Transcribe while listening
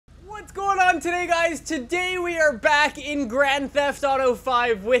on today, guys? Today we are back in Grand Theft Auto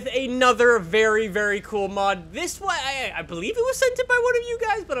 5 with another very, very cool mod. This one, I believe it was sent in by one of you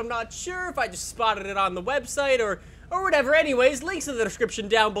guys, but I'm not sure if I just spotted it on the website or whatever. Anyways, links in the description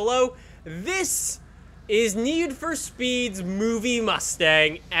down below. This is Need for Speed's movie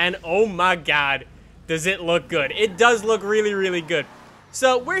Mustang, and oh my god, does it look good. It does look really, really good.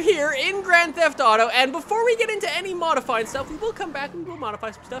 So, we're here in Grand Theft Auto, and before we get into any modifying stuff, we will come back and we'll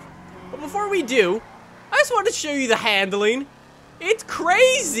modify some stuff. But before we do, I just wanted to show you the handling. It's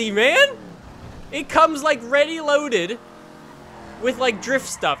crazy, man! It comes, like, ready loaded with, like, drift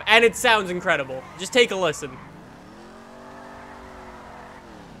stuff, and it sounds incredible. Just take a listen.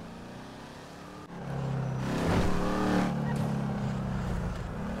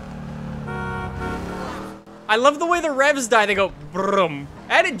 I love the way the revs die. They go brum.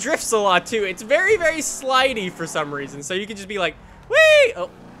 And it drifts a lot too. It's very, very slidey for some reason. So you can just be like, wee! Oh,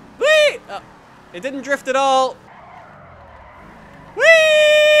 wee! Oh, it didn't drift at all.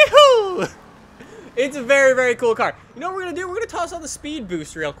 Wee-hoo! It's a very, very cool car. You know what we're gonna do? We're gonna toss on the speed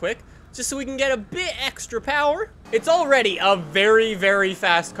boost real quick, just so we can get a bit extra power. It's already a very, very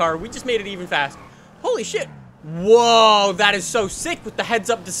fast car. We just made it even faster. Holy shit. Whoa, that is so sick with the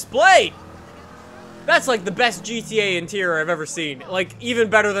heads-up display. That's like the best GTA interior I've ever seen. Like,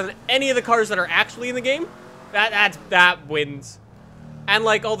 even better than any of the cars that are actually in the game. That wins. And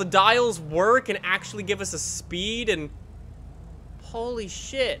like, all the dials work and actually give us a speed and... Holy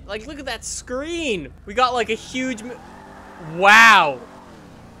shit. Like, look at that screen. We got like a huge... Wow.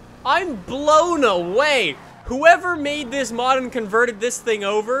 I'm blown away. Whoever made this mod and converted this thing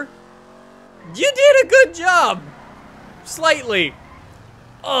over, you did a good job. Slightly.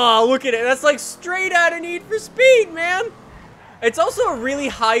 Oh, look at it. That's like straight out of Need for Speed, man. It's also a really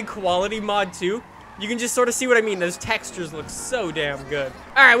high quality mod too. You can just sort of see what I mean. Those textures look so damn good.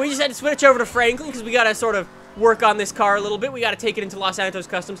 All right, we just had to switch over to Franklin because we got to sort of work on this car a little bit. We got to take it into Los Santos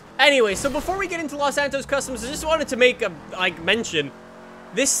Customs. Anyway, so before we get into Los Santos Customs, I just wanted to make a, mention.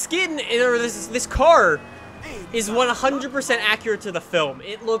 This skin, or this car is 100% accurate to the film.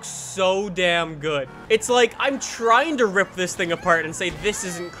 It looks so damn good. It's like I'm trying to rip this thing apart and say this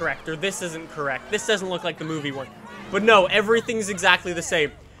isn't correct or this isn't correct. This doesn't look like the movie one. But no, everything's exactly the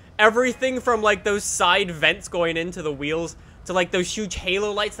same. Everything from like those side vents going into the wheels to like those huge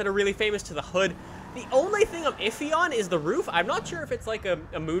halo lights that are really famous to the hood. The only thing I'm iffy on is the roof. I'm not sure if it's like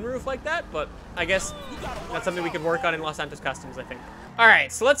a moon roof like that, but I guess that's something we could work on in Los Santos Customs, I think. All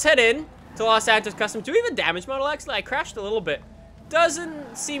right, so let's head in to Los Santos Customs. Do we have a damage model, actually? I crashed a little bit.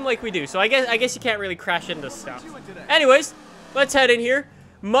 Doesn't seem like we do, so I guess you can't really crash into stuff. Anyways, let's head in here.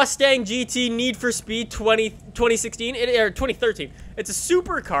 Mustang GT Need for Speed 2016, or 2013. It's a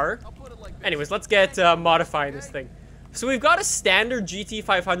supercar. Anyways, let's get modifying this thing. So we've got a standard GT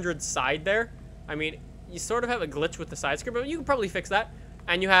 500 side there. I mean, you sort of have a glitch with the side skirt, but you can probably fix that.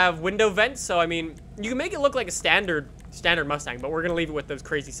 And you have window vents, so I mean, you can make it look like a standard Mustang, but we're gonna leave it with those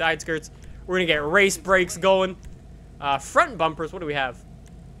crazy side skirts. We're gonna get race brakes going. Front bumpers, what do we have?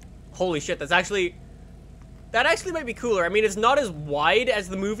 Holy shit, that actually might be cooler. I mean, it's not as wide as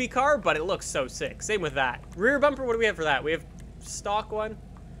the movie car, but it looks so sick. Same with that. Rear bumper, what do we have for that? We have stock one.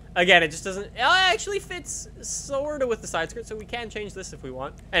 Again, it just doesn't, it actually fits sort of with the side skirt, so we can change this if we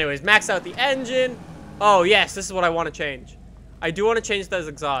want. Anyways, max out the engine. Oh yes, this is what I want to change. I do want to change those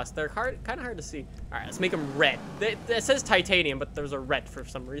exhausts. They're kind of hard to see. All right, let's make them red. It says titanium, but there's a red for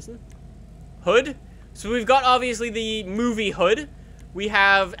some reason. Hood. So we've got obviously the movie hood. We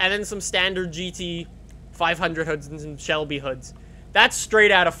have, and then some standard GT 500 hoods and some Shelby hoods. That's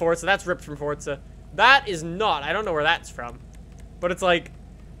straight out of Forza. That's ripped from Forza. That is not. I don't know where that's from. But it's like,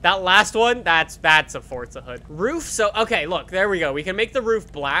 that last one, that's a Forza hood. Roof, so, okay, look, there we go. We can make the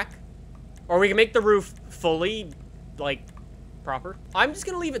roof black. Or we can make the roof fully, like, proper. I'm just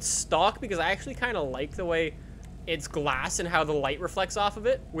gonna leave it stock because I actually kind of like the way it's glass and how the light reflects off of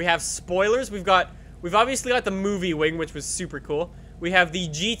it. We have spoilers. We've obviously got the movie wing, which was super cool. We have the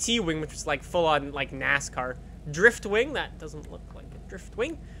GT wing, which is like full on like NASCAR. Drift wing, that doesn't look like a drift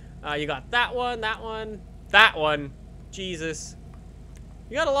wing. You got that one, that one, that one. Jesus.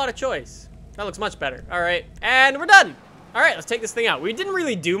 You got a lot of choice. That looks much better. All right, and we're done. All right, let's take this thing out. We didn't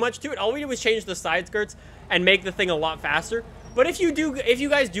really do much to it. All we did was change the side skirts and make the thing a lot faster. But if you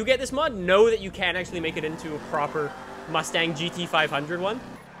guys do get this mod, know that you can actually make it into a proper Mustang GT 500 one.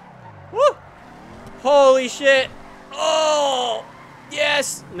 Woo! Holy shit! Oh!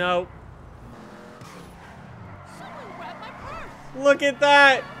 Yes! No. Look at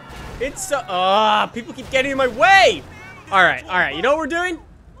that! It's so... people keep getting in my way! Alright, you know what we're doing?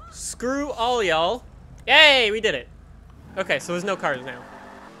 Screw all y'all. Yay, we did it. Okay, so there's no cars now.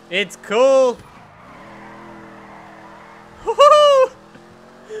 It's cool. Woohoo!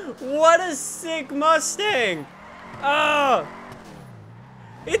 What a sick Mustang. Oh.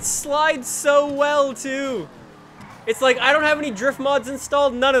 It slides so well, too. It's like, I don't have any drift mods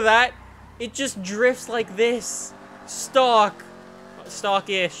installed, none of that. It just drifts like this. Stock-ish.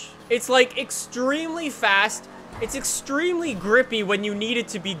 It's like extremely fast. It's extremely grippy when you need it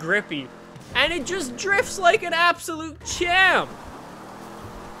to be grippy. And it just drifts like an absolute champ.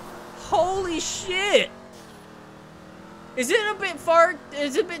 Holy shit. Is it a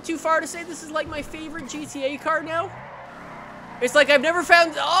bit too far to say this is like my favorite GTA car now? It's like I've never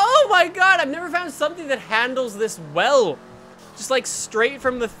found, oh my god, I've never found something that handles this well. Just like straight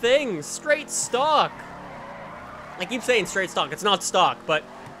from the thing, straight stock. I keep saying straight stock, it's not stock, but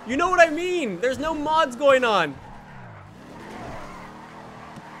you know what I mean. There's no mods going on.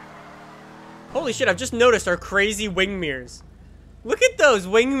 Holy shit, I've just noticed our crazy wing mirrors. Look at those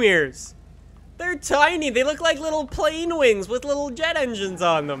wing mirrors. They're tiny, they look like little plane wings with little jet engines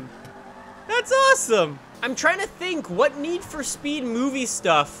on them. That's awesome. I'm trying to think, what Need for Speed movie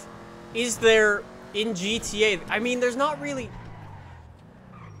stuff is there in GTA? I mean, there's not really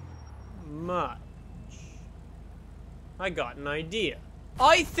much. I got an idea.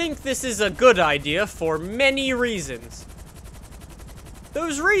 I think this is a good idea for many reasons.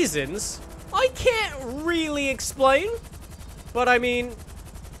 Those reasons, I can't really explain, but I mean,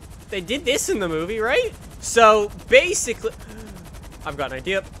 they did this in the movie, right? So, basically, I've got an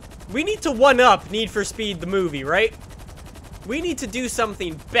idea. We need to one-up Need for Speed the movie, right? We need to do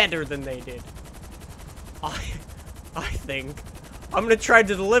something better than they did. I think I'm gonna try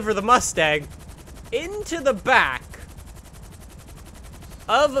to deliver the Mustang into the back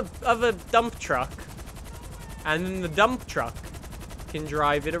of a dump truck, and then the dump truck can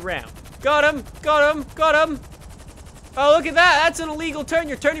drive it around. Got him! Got him! Got him! Oh, look at that! That's an illegal turn.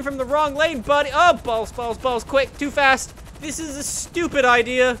 You're turning from the wrong lane, buddy. Oh, balls, balls, balls! Quick, too fast. This is a stupid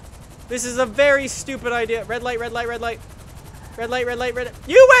idea. This is a very stupid idea. Red light, red light, red light. Red light, red light, red light.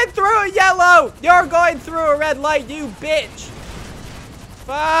 You went through a yellow! You're going through a red light, you bitch!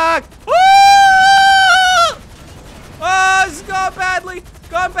 Fuck! Oh! Oh, this has gone badly!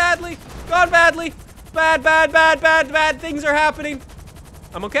 Gone badly! Gone badly! Bad, bad, bad, bad, bad things are happening.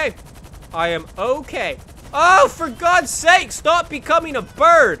 I'm okay. I am okay. Oh, for God's sake, stop becoming a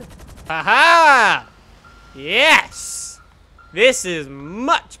bird! Haha! Yes! This is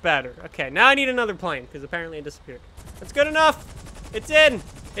much better. Okay, now I need another plane, because apparently it disappeared. That's good enough. It's in.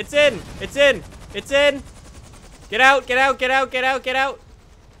 It's in. It's in. It's in. Get out, get out, get out, get out, get out.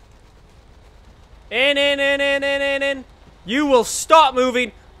 In, in, in, in, in, in, in. You will stop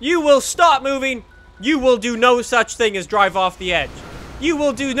moving. You will stop moving. You will do no such thing as drive off the edge. You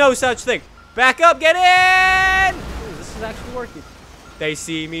will do no such thing. Back up, get in. Ooh, this is actually working. They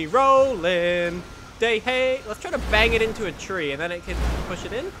see me rolling. They hate. Let's try to bang it into a tree and then it can push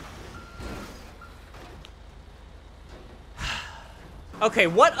it in. Okay,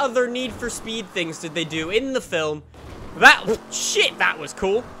 what other Need for Speed things did they do in the film? Shit, that was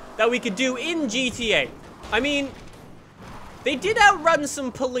cool. That we could do in GTA. I mean, they did outrun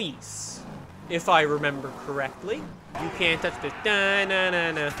some police, if I remember correctly. You can't touch this.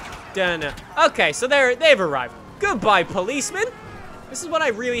 Da-na-na-na, da-na. Okay, so they've arrived. Goodbye, policemen. This is what I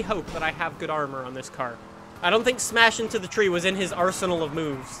really hope, that I have good armor on this car. I don't think smash into the tree was in his arsenal of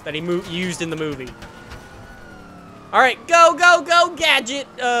moves that he used in the movie. Alright, go, go, go, gadget!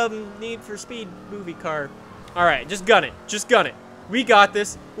 Need for Speed movie car. Alright, just gun it. Just gun it. We got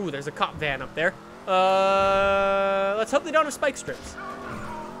this. Ooh, there's a cop van up there. Let's hope they don't have spike strips.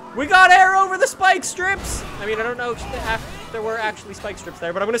 We got air over the spike strips! I mean, I don't know if there were actually spike strips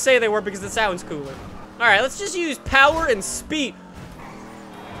there, but I'm gonna say they were because it sounds cooler. Alright, let's just use power and speed.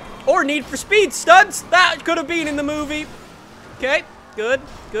 Or Need for Speed stunts! That could have been in the movie. Okay, good,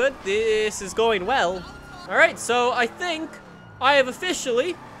 good. This is going well. Alright, so I think I have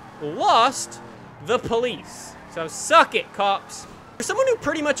officially lost the police. So suck it, cops. For someone who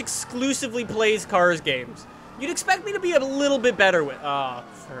pretty much exclusively plays cars games, you'd expect me to be a little bit better with... Oh,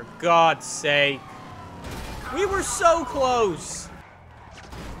 for God's sake. We were so close.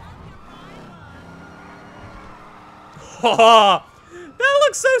 Oh, that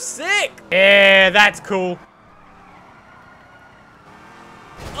looks so sick. Yeah, that's cool.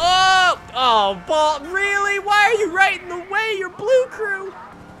 Oh, oh, ball, really? Why are you right in the way? You're Blue Crew.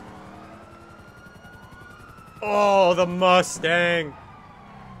 Oh, the Mustang.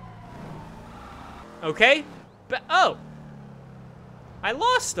 Okay. Oh. I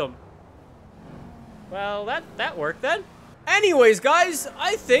lost him. Well, that worked then. Anyways, guys,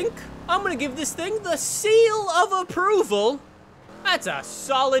 I think I'm gonna give this thing the seal of approval That's a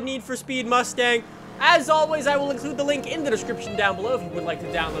solid Need for Speed Mustang. As always, I will include the link in the description down below if you would like to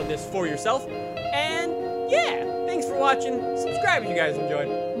download this for yourself. And yeah, thanks for watching. Subscribe if you guys enjoyed.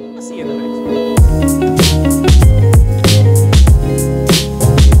 I'll see you in the next one.